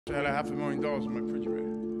I had $500,000 in my refrigerator.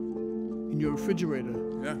 In your refrigerator?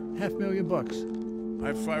 Yeah. $500,000? I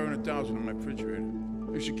have $500,000 in my refrigerator.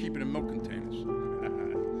 You should keep it in milk containers.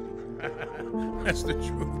 That's the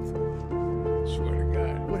truth. Swear to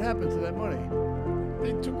God. What happened to that money?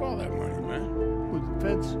 They took all that money, man. With the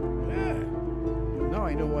feds? Yeah. Now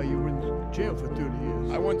I know why you were in jail for 30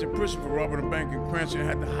 years. I went to prison for robbing a bank in Cranston. I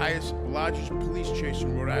had the largest police chase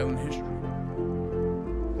in Rhode Island history.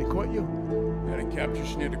 They caught you? Yeah, they captured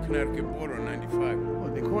us near the Connecticut border in '95. Oh,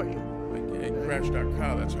 they caught you? They crashed our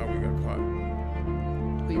car. That's how we got caught.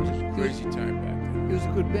 It was a crazy time back then. He was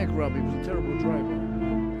a good bank robber. He was a terrible driver.